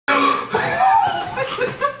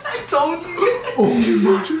told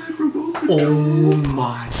you. Oh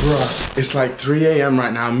my, bro. It's like 3 AM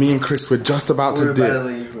right now. Me and Chris were just about to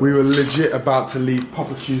dip. We were legit about to leave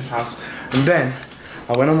Papa Q's house. And then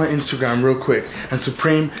I went on my Instagram real quick and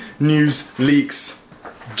Supreme News Leaks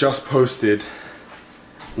just posted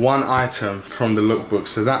one item from the lookbook.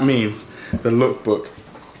 So that means the lookbook,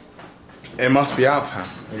 it must be out, fam.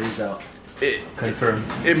 It is out. Confirmed.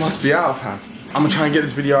 It must be out, fam. I'm gonna try and get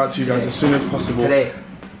this video out to you guys as soon as possible. Today.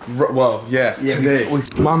 Well, yeah, today.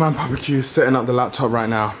 My man Papa Q is setting up the laptop right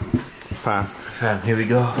now. Fam, here we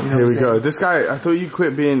go. Here we go. This guy, I thought you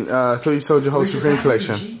quit being, I thought you sold your whole Supreme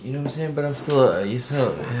collection. You know what I'm saying? But I'm still, you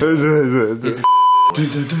still. Is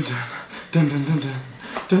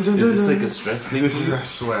this like a stress thing? This is, I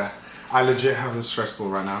swear. I legit have the stress ball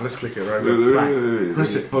right now. Let's click it right now.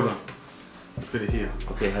 Press it. Hold on. Put it here.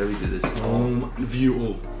 Okay, how do we do this? View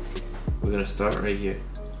all. We're gonna start right here.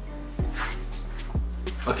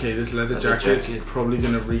 Okay, this leather jacket's probably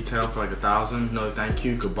gonna retail for like 1,000. No, thank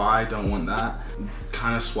you. Goodbye. Don't want that.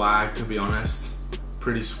 Kind of swag, to be honest.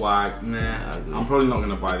 Pretty swag. Nah. I'm probably not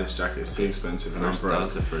gonna buy this jacket. It's too expensive, and I'm broke. That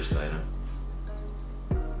was the first item.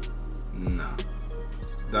 No.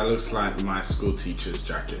 That looks like my school teacher's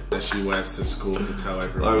jacket that she wears to school to tell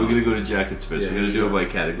everyone. Alright, we're gonna go to jackets first. We're gonna do it by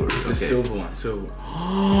category. The silver one.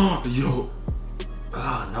 Yo.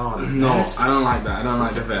 Oh no, no, I don't like that. I don't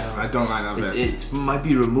like the vest. I don't like that vest. It might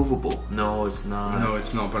be removable. No, it's not. No,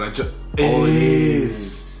 it's not. But I just. It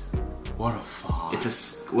is. What a fuck. It's a.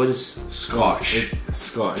 What is Scotch? It's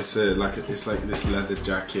Scotch. It's like this leather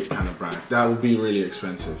jacket kind of brand. That would be really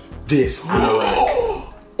expensive. This.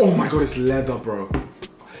 Oh my god, it's leather, bro.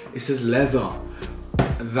 It says leather.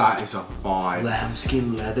 That is a vibe.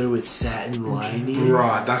 Lambskin leather with satin lining.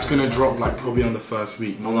 Bruh, that's gonna drop like probably on the first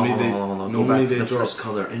week. Normally they drop first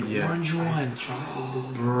color. An orange one.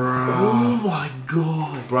 Bruh. Oh my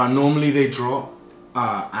god. Bruh, normally they drop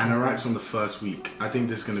anoraks on the first week. I think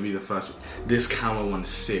this is gonna be the first week. This camel one's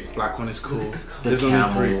sick. Black one is cool. There's only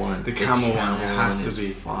 3. The camel one has to be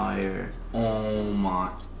fire. Oh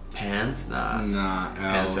my. Pants? Nah. Nah,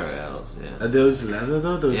 Pants are L's, yeah. Are those leather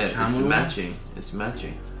though? Those camel it's matching. It's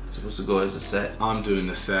matching. It's supposed to go as a set. I'm doing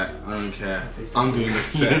the set. I don't care. I'm doing the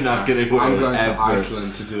set. You're not gonna wear I'm going to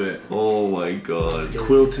Iceland to do it. Oh my god.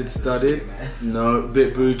 Quilted studded. No,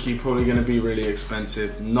 bit booky. Probably gonna be really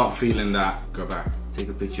expensive. Not feeling that. Go back. Take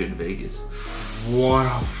a picture in Vegas. What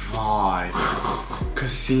a vibe.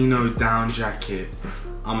 Casino down jacket.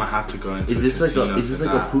 I'm gonna have to go into Is this like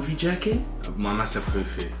a poofy jacket? Mama said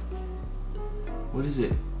poofy. What is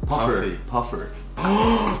it? Puffy. Puffer.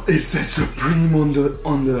 It says Supreme on the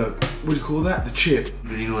what do you call that? The chip.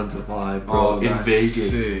 Green one's a vibe, bro. In that's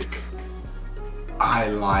Vegas. Sick. I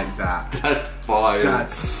like that. That's fire.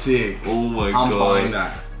 That's sick. Oh my god. I'm buying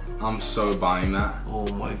that. I'm so buying that. Oh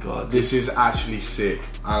my god. This is actually sick.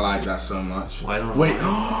 I like that so much. Why don't wait?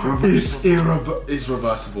 It's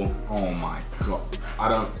reversible. Oh my god. I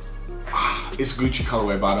don't. It's Gucci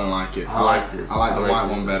colorway, but I don't like it. I like this. I like the white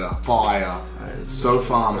one better. Fire. So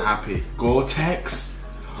far, I'm happy. Gore-Tex.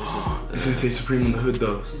 It's gonna say Supreme on the hood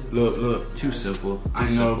though. Look. Too simple. I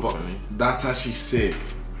know, but that's actually sick.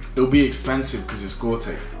 It'll be expensive because it's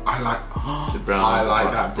Gore-Tex. I like the brown. I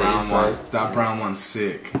like that brown one. That brown one's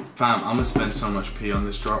sick. Fam, I'm gonna spend so much P on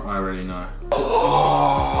this drop. I already know.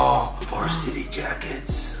 Oh, varsity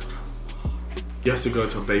jackets. You have to go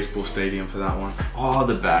to a baseball stadium for that one. Oh,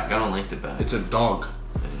 the back. I don't like the back. It's a dog.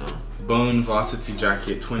 I know. Bone varsity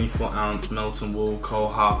jacket, 24-ounce Melton wool,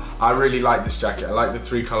 Koha. I really like this jacket. I like the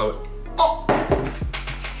 3 color. Oh!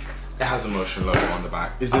 It has a motion logo on the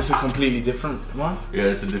back. Is this a completely different one? Yeah,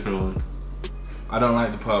 it's a different one. I don't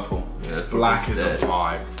like the purple. Yeah, black is a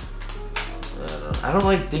vibe. I don't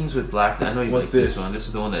like things with black. I know you like this one. This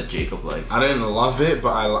is the one that Jacob likes. I don't love it,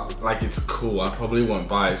 but I like it's cool. I probably won't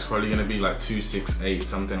buy it. It's probably gonna be like 268,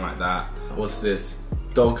 something like that. What's this?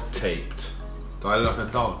 Dog taped. Do I look like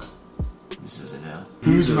a dog? This isn't out.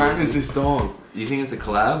 Whose man is this dog? Do you think it's a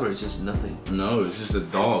collab or it's just nothing? No, it's just a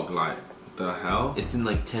dog. Like the hell? It's in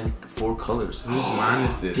like 4 colors. Whose man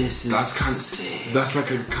is this? This is sick. That's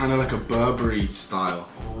like a kind of like a Burberry style.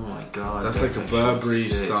 Oh my god. That's like a Burberry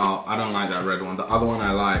style. I don't like that red one. The other one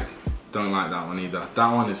I like. Don't like that one either.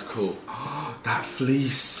 That one is cool. That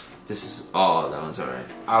fleece. This is that one's alright.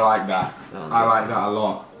 I like that. I like that a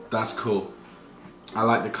lot. That's cool. I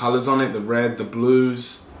like the colors on it. The red, the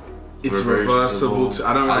blues. It's reversible too.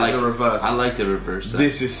 I don't like the reverse. I like the reverse.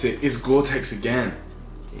 This is sick. It's Gore-Tex again.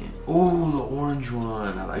 Oh, the orange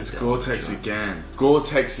one. I like it's Gore-Tex again.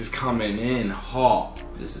 Gore-Tex is coming in hot.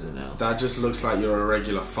 This is an L. That just looks like you're a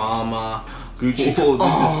regular farmer Gucci. Oh,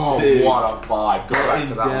 this is sick. What a vibe. Go back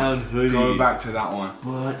to that Button-down one. hoodie. Go back to that one.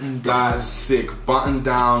 Button down. That's sick. Button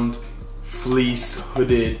down, fleece,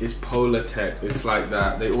 hooded. It's Polar Tech. It's like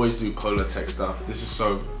that. They always do Polar Tech stuff. This is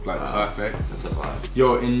so like perfect. That's a vibe.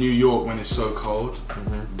 Yo, in New York when it's so cold,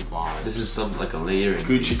 vibes. This is something like a layering.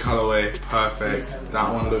 Gucci colorway, perfect.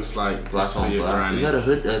 That one looks like Black on black. granny. Is that a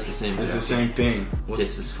hood? That's the same. It's the same thing.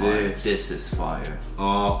 This is fire. This is fire.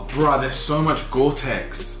 Oh, bruh, there's so much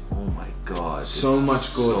Gore-Tex. Oh my god. So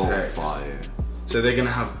much Gore-Tex. So fire. So they're gonna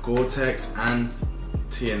have Gore-Tex and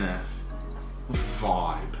TNF.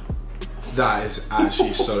 Vibe. That is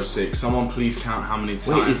actually so sick. Someone please count how many times.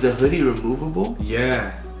 Wait, is the hoodie removable?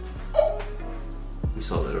 Yeah. We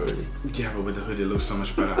saw that already. Yeah, but with the hoodie it looks so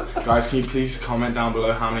much better. Guys, can you please comment down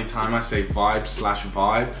below how many times I say vibe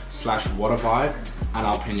 / what a vibe, and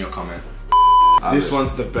I'll pin your comment. This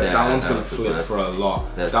one's the best. That one's gonna flip for a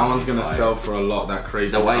lot. That one's gonna sell for a lot. That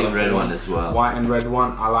crazy. The white and red one as well. White and red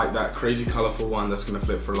one. I like that crazy colorful one. That's gonna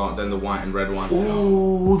flip for a lot. Then the white and red one.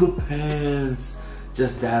 Oh, the pants.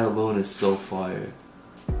 Just that alone is so fire.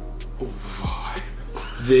 Oh, vibe.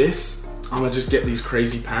 This, I'm gonna just get these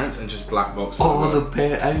crazy pants and just black box logo. Oh, the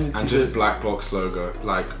pants. I didn't see and just black box logo,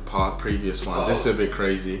 like previous one. This is a bit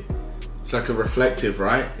crazy. It's like a reflective,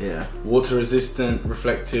 right? Yeah. Water resistant,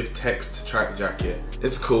 reflective text track jacket.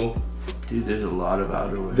 It's cool. Dude, there's a lot of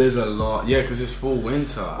outerwear. There's a lot, yeah, because it's full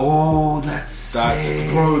winter. Oh, that's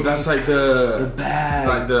sick. Bro, that's like the bag.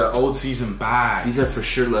 Like the old season bag. These are for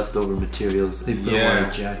sure leftover materials. They put on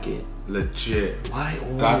a jacket. Legit. Why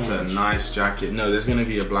orange? That's a nice jacket. No, there's gonna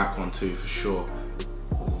be a black one too, for sure.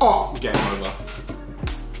 Oh, game over.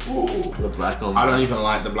 Ooh. The black on black. I don't even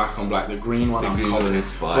like the black on black. The green one, the green one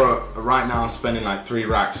is fine. Bro, right now I'm spending like 3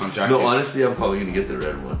 racks on jackets. No, honestly, I'm probably gonna get the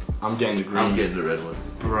red one. I'm getting the green. I'm getting the red one.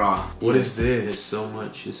 Bruh, what is this? There's so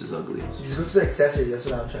much. This is ugly. Just go to the accessories, that's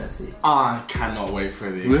what I'm trying to see. I cannot wait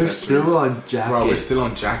for the We're accessories. still on jackets. Bro, we're still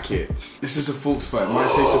on jackets. This is a Volkswagen. It might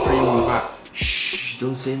say Supreme on the back. Shh,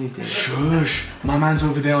 don't say anything. Shush. My man's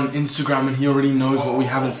over there on Instagram and he already knows what we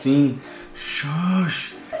haven't seen.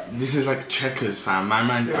 Shush. This is like checkers, fam. My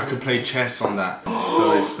man, I could play chess on that. It's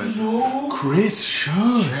so expensive. No. Chris,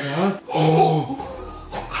 shush. Shut up. Oh.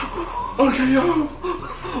 Okay, yo.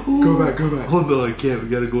 Go back, go back. Oh no, I can't. We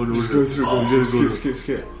gotta go in order. Just go through,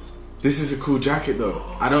 skip. This is a cool jacket though.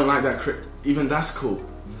 I don't like that. Even that's cool.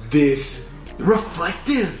 This.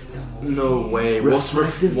 Reflective. No way.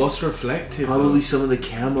 Reflective. What's reflective? Probably though? some of the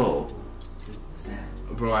camo.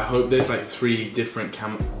 Bro, I hope there's like 3 different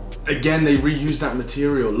camo. Again, they reuse that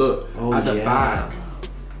material. Look at the bag.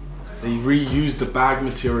 They reuse the bag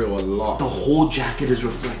material a lot. The whole jacket is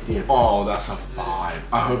reflective. Oh, that's a vibe.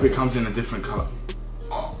 I hope it comes in a different color.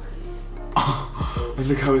 Oh. And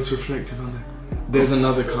look how it's reflective on there. There's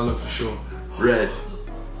another color for sure. Red.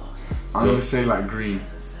 I'm gonna say like green.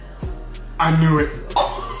 I knew it.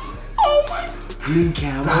 Oh my. Green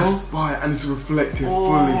camo. That's fire, and it's reflective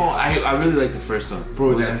fully. I really like the first one.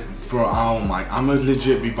 Bro, oh my, I'm gonna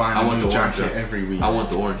legit be buying a new jacket every week. I want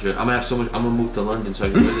the orange. I'm gonna have so much. I'm gonna move to London so I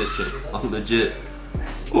can wear this shit. I'm legit.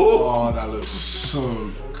 Oh, that looks so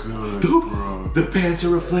good, bro. The pants are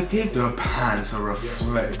reflective. The pants are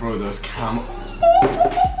reflective, bro. Those camo.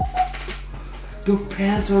 The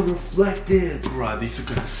pants are reflective. Bro, these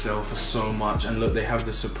are gonna sell for so much. And look, they have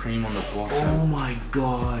the Supreme on the bottom. Oh my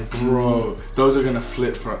god, dude. Bro, those are gonna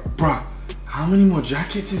flip for. Bro, how many more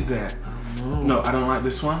jackets is there? I don't know. No, I don't like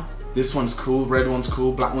this one. This one's cool. Red one's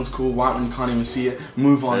cool. Black one's cool. White one, you can't even see it.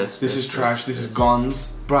 Move on. This is trash. This is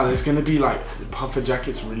guns. Bro, there's gonna be like puffer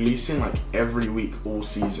jackets releasing like every week all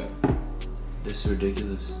season. This is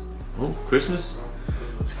ridiculous. Oh, Christmas?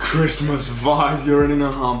 Christmas vibe. You already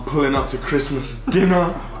know how I'm pulling up to Christmas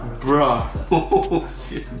dinner. Bruh. Oh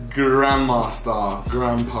shit. Grandma style.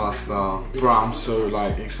 Grandpa style. Bruh, I'm so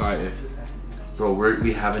like excited. Bro,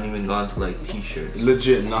 we haven't even gone to like t-shirts.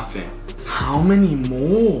 Legit nothing. How many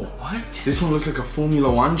more? What? This one looks like a Formula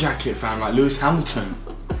 1 jacket, fam, like Lewis Hamilton.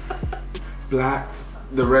 Black.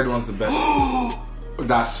 The red one's the best.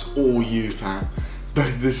 That's all you, fam. But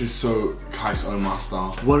this is so Qias Omar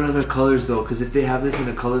style. What other colors though? Because if they have this in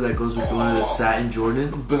a color that goes with one of the satin Jordan.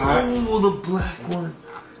 Black. Oh, the black one.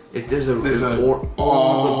 If there's a that's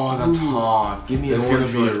hard. Give me There's an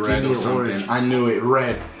orange. There's gonna be a red or something. Orange. I knew it.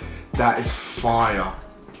 Red. That is fire.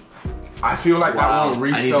 I feel like that won't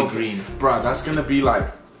resell. Green. Bruh, that's gonna be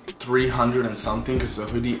like 300 and something because it's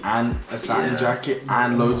a hoodie and a satin jacket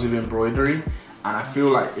and loads of embroidery. And I feel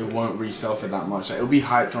like it won't resell for that much. Like, it'll be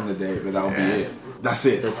hyped on the day, but that'll be it. That's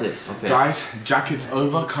it. That's it. Okay. Guys, jacket's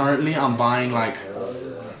over. Currently, I'm buying like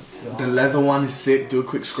the leather one is sick. Do a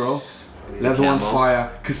quick scroll. Leather one's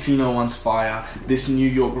fire. Casino one's fire. This New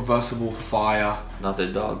York reversible fire. Not the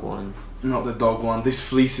dog one. Not the dog one. This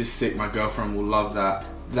fleece is sick. My girlfriend will love that.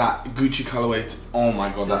 That Gucci colorway. Oh my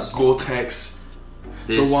god. That Gore-Tex.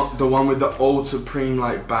 The one with the old Supreme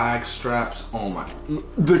like bag straps. Oh my.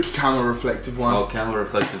 The camera reflective one. Oh, camera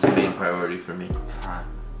reflective is the main priority for me.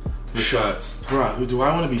 Shirts. Bruh, who do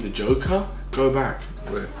I want to be? The Joker? Go back.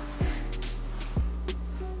 Where?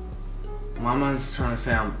 My man's trying to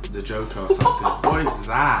say I'm the Joker or something. What is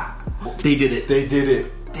that? They did it. They did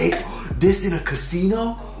it. This in a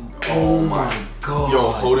casino? Oh my god. Yo,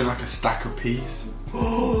 holding like a stack of peas.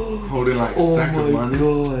 Holding like a stack of money.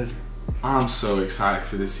 Oh my god. I'm so excited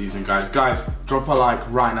for this season, guys. Guys, drop a like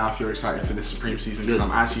right now if you're excited for this Supreme season, because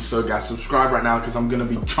I'm actually so gassed. Subscribe right now, because I'm going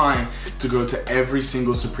to be trying to go to every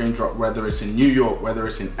single Supreme drop, whether it's in New York, whether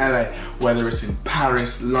it's in LA, whether it's in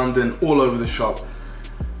Paris, London, all over the shop.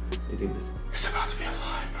 You think this? It's about to be a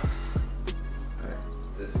vibe. Alright,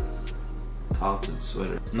 this is Thompson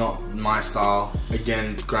sweater. Not my style.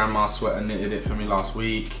 Again, grandma sweater knitted it for me last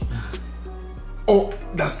week. Oh,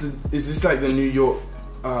 is this like the New York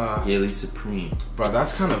Gaily Supreme? Bro,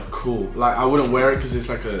 that's kind of cool. Like, I wouldn't wear it because it's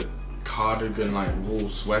like a cardigan, like wool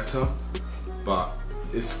sweater, but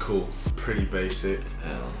it's cool. Pretty basic.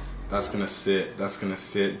 Hell. That's gonna sit. That's gonna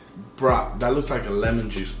sit. Bruh, that looks like a lemon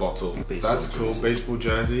juice bottle. That's cool. Baseball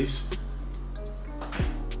jerseys.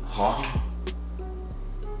 Hawk.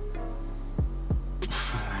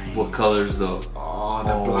 What colors though? Oh,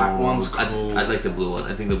 the black one's cool. I like the blue one.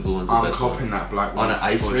 I think the blue one's the best one. I'm copping that black one. On an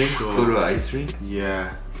ice rink? Sure. Go to an ice rink?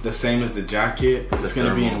 Yeah. The same as the jacket. It's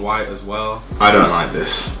gonna be in white as well. I don't like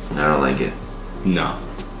this. I don't like it. No.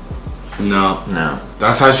 No. No.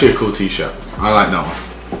 That's actually a cool t-shirt. I like that one.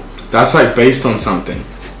 That's like based on something.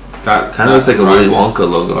 That kind of looks like a Willy Wonka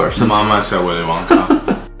logo or something. Mama said Willy Wonka.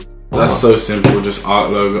 That's so simple, just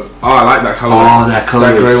art logo. Oh, I like that color. Oh, that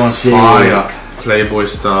color. That grey one's sick. fire. Playboy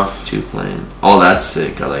stuff. Two flame. Oh, that's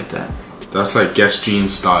sick. I like that. That's like Guess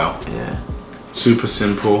jeans style. Yeah. Super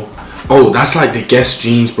simple. Oh, that's like the Guess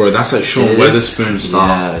jeans, bro. That's like Sean Weatherspoon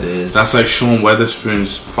style. Yeah, it is. That's like Sean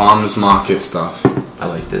Weatherspoon's farmer's market stuff. I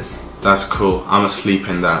like this. That's cool. I'm asleep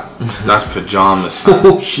in that. That's pajamas, fam.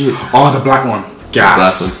 Oh shit. Oh, the black one. Gas. The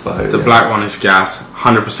black one's fire. The black one is gas.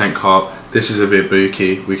 100% cop. This is a bit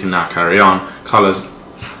booky. We can now carry on. Colors.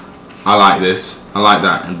 I like this. I like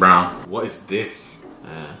that in brown. What is this?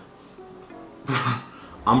 Yeah.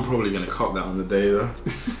 I'm probably gonna cop that on the day though.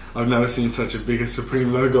 I've never seen such a big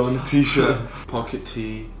Supreme logo on a t-shirt. Pocket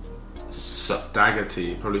tee. Stagger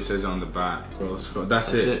tee. Probably says it on the back. Bro,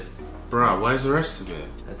 that's it. Bro, where's the rest of it?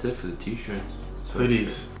 That's it for the t-shirts.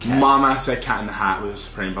 Hoodies. Mama said cat in the hat with a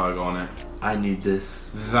Supreme logo on it. I need this.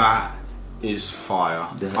 That is fire.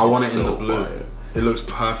 I want it in the blue. Fire. It looks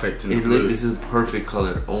perfect in the blue. This is a perfect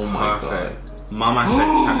color. Oh my god. Mama said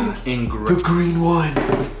cat in green. The green one.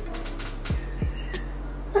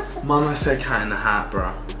 Mama said cat in the hat,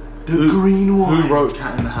 bro. The green one. Who wrote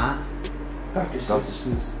Cat in the Hat? Dr.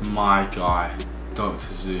 Seuss. My guy, Dr.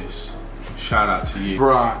 Seuss. Shout out to you,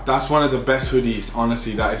 bruh. That's one of the best hoodies.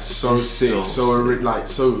 Honestly, that is so sick.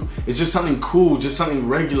 It's just something cool, just something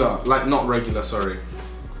regular, like not regular. Sorry,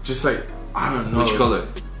 just like I don't know. Which color?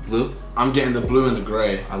 Blue. I'm getting the blue and the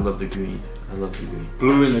grey. I love the green. I love the green.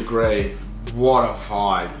 Blue and the grey. What a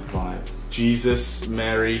vibe. Vibe. Jesus,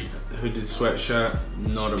 Mary, hooded sweatshirt.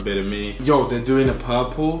 Not a bit of me. Yo, they're doing a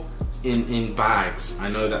purple in bags. I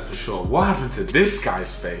know that for sure. What happened to this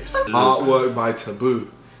guy's face? Artwork by Taboo.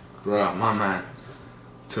 Bruh, my man.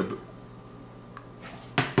 Taboo.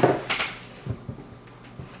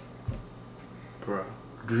 Bruh.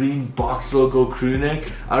 Green box logo crew neck.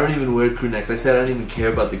 I don't even wear crew necks. I said I don't even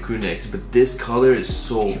care about the crew necks, but this color is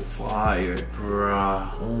so fire.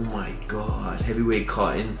 Bruh. Oh my god. Heavyweight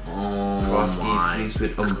cotton. Oh cross my fleece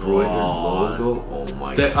with embroidered logo. Oh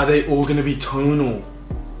my god. Are they all gonna be tonal?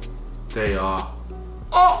 They are.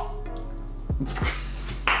 Oh!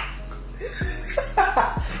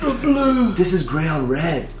 The blue. This is gray on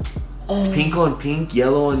red. Oh. Pink on pink,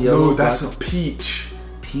 yellow on yellow. No, that's a peach.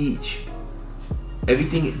 Peach.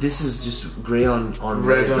 Everything. This is just gray on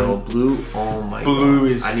red though. Blue. Oh my god. Blue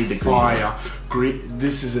is I need the fire. Green.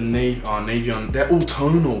 This is a navy on. They're all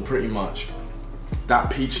tonal pretty much. That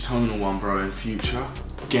peach tonal one, bro. In future,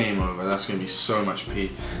 game over. That's gonna be so much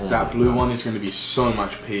P. Oh that blue one is gonna be so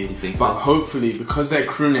much P. You think but so? Hopefully, because they're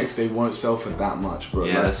crew necks, they won't sell for that much, bro.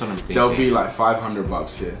 Yeah, like, that's what I'm thinking. They'll be like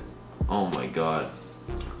 $500 here. Oh my god.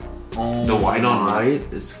 Oh, the white on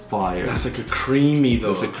white is fire. That's like a creamy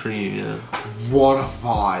though. It's a cream, yeah. What a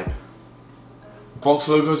vibe. Box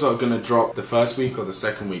logos are gonna drop the first week or the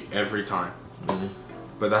second week every time.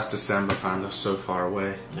 But that's December, fam. That's so far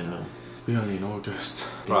away. I know. We only in August.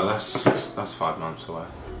 Right, that's 5 months away.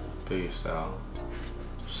 Biggest out.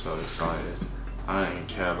 So excited. I don't even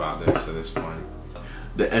care about this at this point.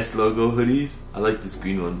 The S logo hoodies. I like this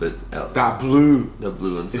green one, but that blue. The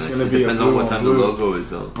blue one's it's nice. gonna be depends a blue on what time blue. the logo is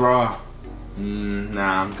though. Bruh.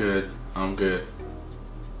 Nah, I'm good. I'm good.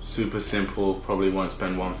 Super simple. Probably won't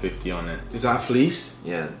spend 150 on it. Is that a fleece?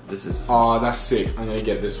 Yeah, this is. Oh, that's sick. I'm gonna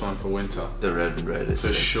get this one for winter. The red and red is for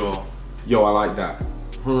sick. Sure. Yo, I like that.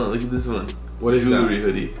 Hold on, look at this one. What is Jewelry that?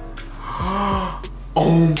 hoodie.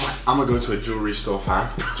 Oh my! I'm gonna go to a jewelry store, fam.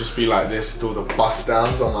 Just be like this, do all the bust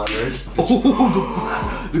downs on my wrist.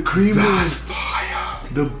 Oh, the cream one. That's fire.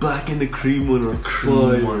 The black and the cream one are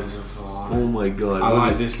Cream one fire. is a vibe. Oh my god. I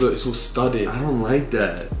like this. Look, it's all studded. I don't like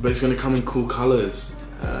that. But it's gonna come in cool colors.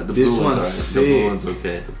 The this blue one's sick. The blue one's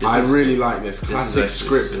okay. I really like this. Classic is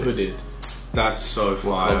script sick. hooded. That's so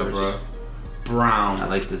fire, bro. Brown. I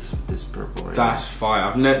like this purple right That's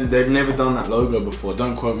fire. They've never done that logo before.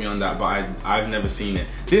 Don't quote me on that, but I've never seen it.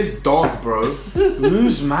 This dog, bro.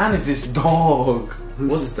 Whose man is this dog?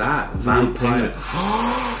 What's that? Vampire.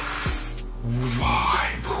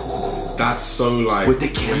 Vibe. That's so like with the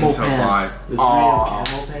camo winter pants. vibe. The 3M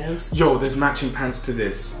camo pants. Yo, there's matching pants to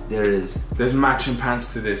this. There is. There's matching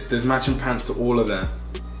pants to this. There's matching pants to all of them.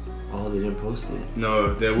 Oh, they didn't post it.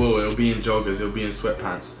 No, there will. It'll be in joggers. It'll be in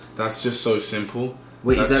sweatpants. That's just so simple.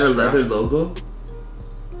 Wait, that's is that a leather trash. logo?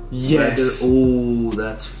 Yes. Leather. Oh,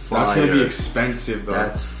 that's fire. That's gonna be expensive though.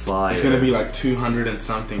 That's fire. It's gonna be like 200 and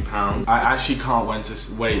something pounds. I actually can't wait to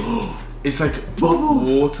wait. It's like bubbles.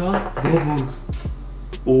 water. Bubbles.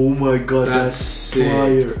 Oh my god, that's sick.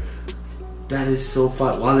 fire. That is so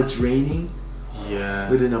fire. While it's raining. Yeah.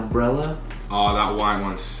 With an umbrella. Oh, that white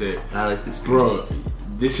one's sick. I like this. Bro,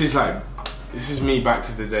 this is me back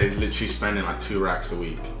to the days literally spending like 2 racks a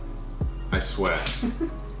week. I swear.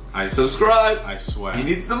 Subscribe. I swear. He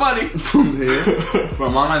needs the money. From here.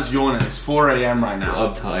 Bro, my man's yawning. It's 4 AM right now.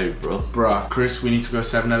 I'm tired, bro. Bruh, Chris, we need to go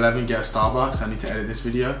 7-Eleven, get a Starbucks. I need to edit this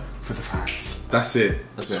video for the fans. That's it.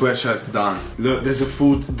 Okay. Sweatshirt's done. Look, there's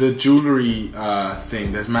the jewelry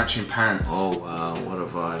thing. There's matching pants. Oh wow, what a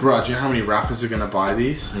vibe. Bruh, do you know how many rappers are gonna buy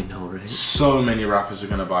these? I know, right? So many rappers are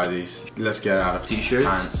gonna buy these. Let's get out of T-shirts?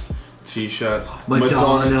 Pants. T-shirts.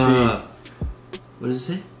 Madonna. What does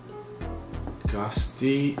it say?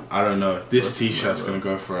 Gusty. I don't know. This T-shirt's gonna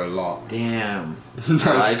go for a lot. Damn. That's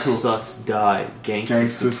Life cool. sucks. Die.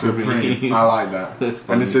 Gangsta Supreme. I like that. That's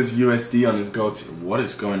funny. And it says USD on his goatee. What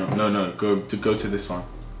is going on? No. Go to this one.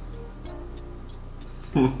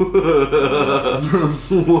 What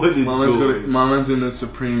is going on? My man's in the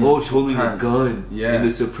Supreme. Oh, he's holding pants. a gun. Yeah. In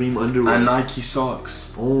the Supreme underwear. And Nike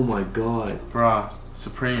socks. Oh my god. Bruh.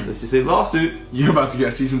 Supreme. Let's just say lawsuit. You're about to get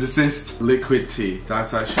a cease and desist. Liquid tee.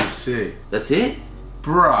 That's actually sick. That's it?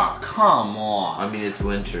 Bruh, come on. I mean, it's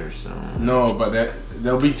winter, so... No, but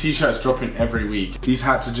there'll be t-shirts dropping every week. These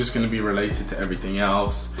hats are just going to be related to everything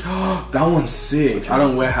else. That one's sick. I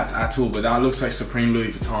don't wear hats at all, but that looks like Supreme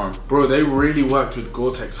Louis Vuitton. Bro, they really worked with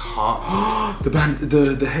Gore-Tex hard.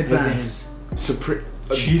 The headbands. Supreme.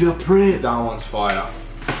 Cheetah print. That one's fire.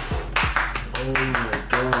 Oh my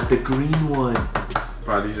god. The green one.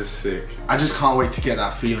 Bro, these are sick. I just can't wait to get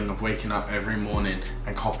that feeling of waking up every morning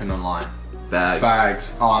and copping online.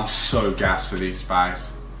 Bags. Oh, I'm so gassed for these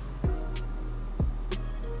bags.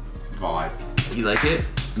 Vibe. You like it?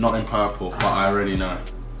 Not in purple, but I already know.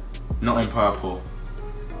 Not in purple.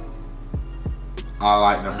 I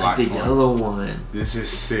like the black the one. yellow one. This is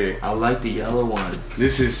sick. I like the yellow one.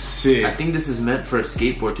 This is sick. I think this is meant for a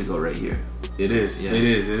skateboard to go right here. It is. Yeah. It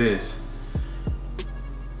is.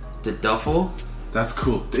 The duffel. That's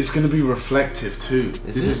cool. It's gonna be reflective too.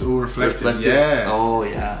 This is all reflective. Yeah. Oh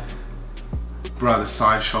yeah. Bro, the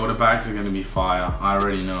side shoulder bags are gonna be fire. I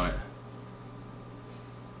already know it.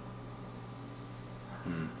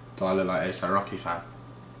 Do I look like A$AP Rocky fan?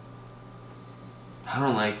 I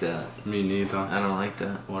don't like that. Me neither. I don't like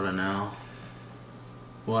that. What an L.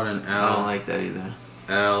 What an L. I don't like that either.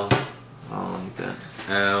 L. I don't like that.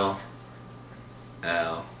 L.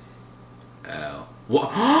 L. L. What?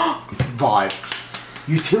 Vibe.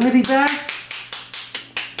 Utility bag?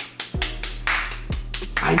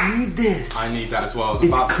 I need this. I need that as well.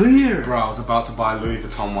 It's clear. Bro, I was about to buy a Louis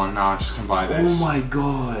Vuitton one. Now I just can buy this. Oh my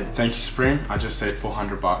god. Thank you, Supreme. I just saved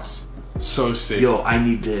 $400. So sick. Yo, I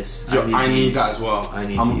need this. Yo, I need that as well.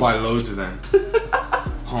 I'm gonna buy loads of them.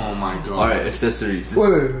 Oh my god. Alright, accessories.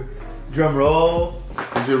 Wait. Drum roll.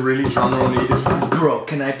 Is it really drum roll needed? Bro,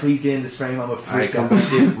 can I please get in the frame? I'm a freak. Alright, come back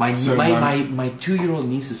here. My So my 2-year-old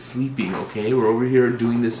niece is sleeping, okay? We're over here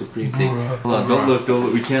doing this Supreme thing. Hold on, don't look,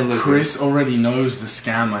 we can't look. Chris already knows the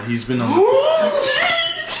scammer. He's been on the...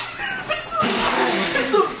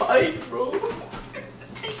 It's a fight, bro.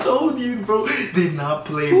 bro. Did not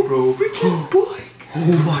play, bro. Freaking bike.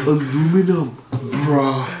 Oh my aluminum.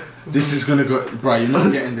 Bro, this is gonna go. Bro, you're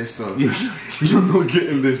not getting this though. You're not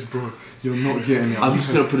getting this, bro. You're not getting it. I'm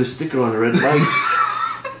just gonna put a sticker on a red bike.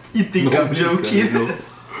 You think I'm joking?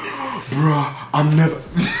 Bro, I'm never.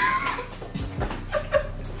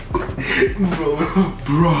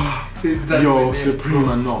 Bro. Yo, Supreme,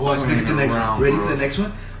 I'm not Watch, look at the next around, one. Ready bro. for the next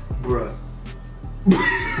one? Bruh.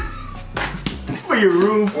 For your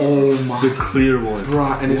room. Oh my. The clear one.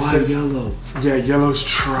 Bruh, and it Why says yellow? Yeah, yellow's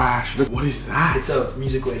trash. What is that? It's a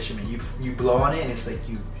musical instrument. You blow on it and it's like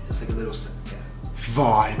it's like a little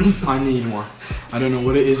Vibe. I need one. I don't know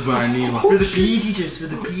what it is, but I need one. For the PE teachers, for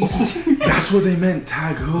the PE teachers. That's what they meant,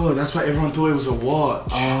 tag hood. That's why everyone thought it was a watch.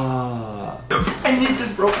 Ah. I need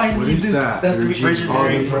this, bro. I need this. That? That's the Virgin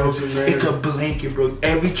Mary, bro. Virgin Mary. It's a blanket, bro.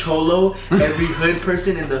 Every cholo, every hood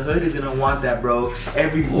person in the hood is gonna want that, bro.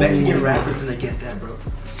 Every Mexican rapper's gonna get that, bro.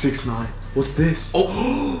 6ix9ine. What's this?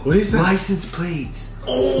 Oh. What is that? License plates.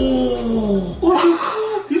 Oh.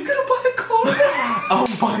 He's gonna buy a car. I'm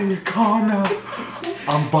buying a car now.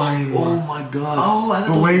 I'm buying one. Oh my god. Oh, I thought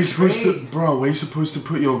But those where were you supposed to, frames. bro? Where you supposed to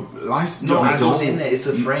put your license? No, you I was don't. in there. It's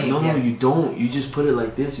a frame. No, yeah. no, you don't. You just put it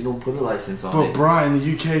like this. You don't put a license on But it. bro, in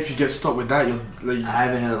the UK, if you get stopped with that, you're like, I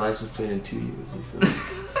haven't had a license plate in 2 years. You feel me?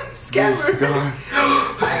 Scammer. this guy.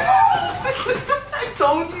 I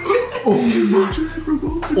told you.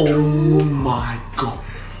 Oh my god.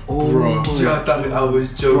 Bro. Yo, I thought I was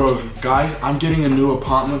Bro, joking. guys, I'm getting a new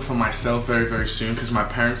apartment for myself very, very soon because my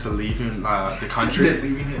parents are leaving the country. They're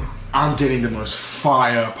leaving him. I'm getting the most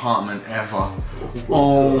fire apartment ever.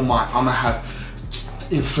 Oh my, I'm gonna have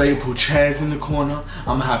inflatable chairs in the corner.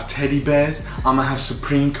 I'm gonna have teddy bears. I'm gonna have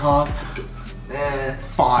Supreme cars.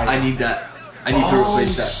 Fire. I need that. I need to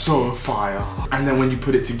replace that. So fire. And then when you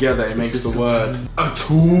put it together, it makes the word a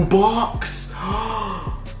toolbox.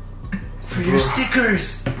 For your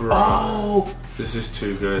stickers. Bro. Oh. This is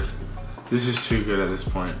too good. This is too good at this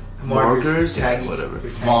point. Markers? Tagging. Whatever.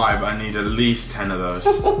 Vibe, I need at least 10 of those.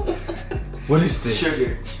 What is this?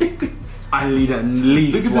 Sugar. I need at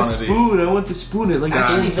least Look at one the of these. spoon. I want the spoon. It like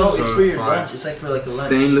Actually, That's no, so it's for your fire. lunch. It's like for like a lunch.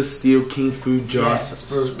 Stainless steel king food jar Yeah, it's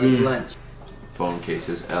for spoon. like lunch. phone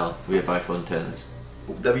cases. L. We have iPhone 10s.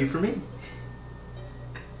 W for me.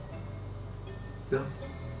 Go.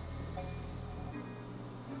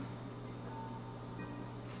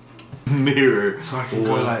 Mirror. So I can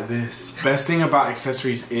go like this. Best thing about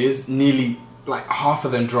accessories is nearly like half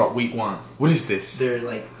of them drop week 1. What is this? They're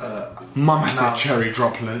like Mama said No. cherry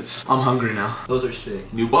droplets. I'm hungry now. those are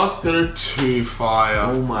sick. New box cutter. Too fire.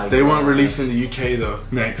 Oh my They won't God. release in the UK though.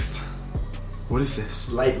 Next. What is this?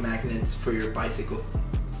 Light magnets for your bicycle.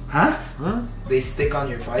 Huh? Huh? They stick on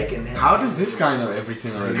your bike and then. How does this guy know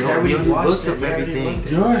everything already? Because No, everybody we already watched looked it. up They already everything. looked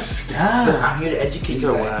it. You're a But scam. I'm here to educate These you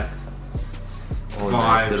are guys. whack. Oh, Vibes,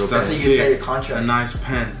 nice little that's So you can sign your sick. contract. A nice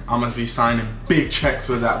pen. I must be signing big checks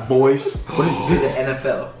with that, boys. What is The this?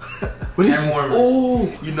 NFL. What is Hand warmers.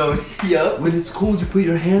 Oh! You know, yup. When it's cold, you put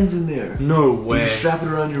your hands in there. No You way. strap it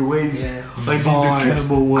around your waist. Yeah. I need the Vibes.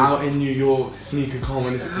 camo one. Out in New York, sneaker con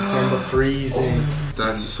when it's December freezing.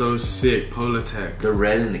 That's so sick. Polartec. The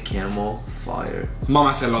red and the camo, fire.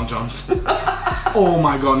 Mama said long johns. Oh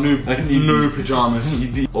my god, new pajamas.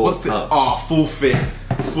 What's the full fit.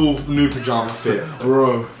 Full new pajama fit.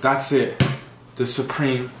 Bro, that's it. The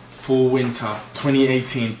Supreme Full Winter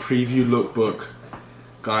 2018 Preview Lookbook.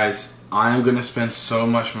 Guys, I am gonna spend so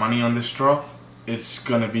much money on this drop. It's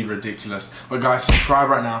gonna be ridiculous. But guys, subscribe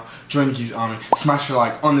right now, join Qias Army, smash a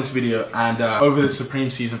like on this video, and over the Supreme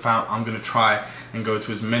season, fam, I'm gonna try and go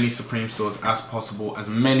to as many Supreme stores as possible, as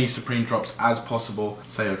many Supreme drops as possible.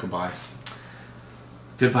 Say your goodbyes.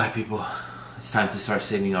 Goodbye, people. It's time to start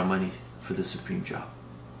saving our money for the Supreme drop.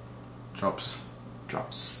 Drops.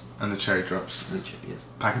 Drops. And the cherry drops. Yes.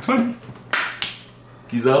 Pack of 20.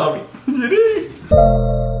 Qias Omar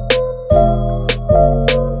I.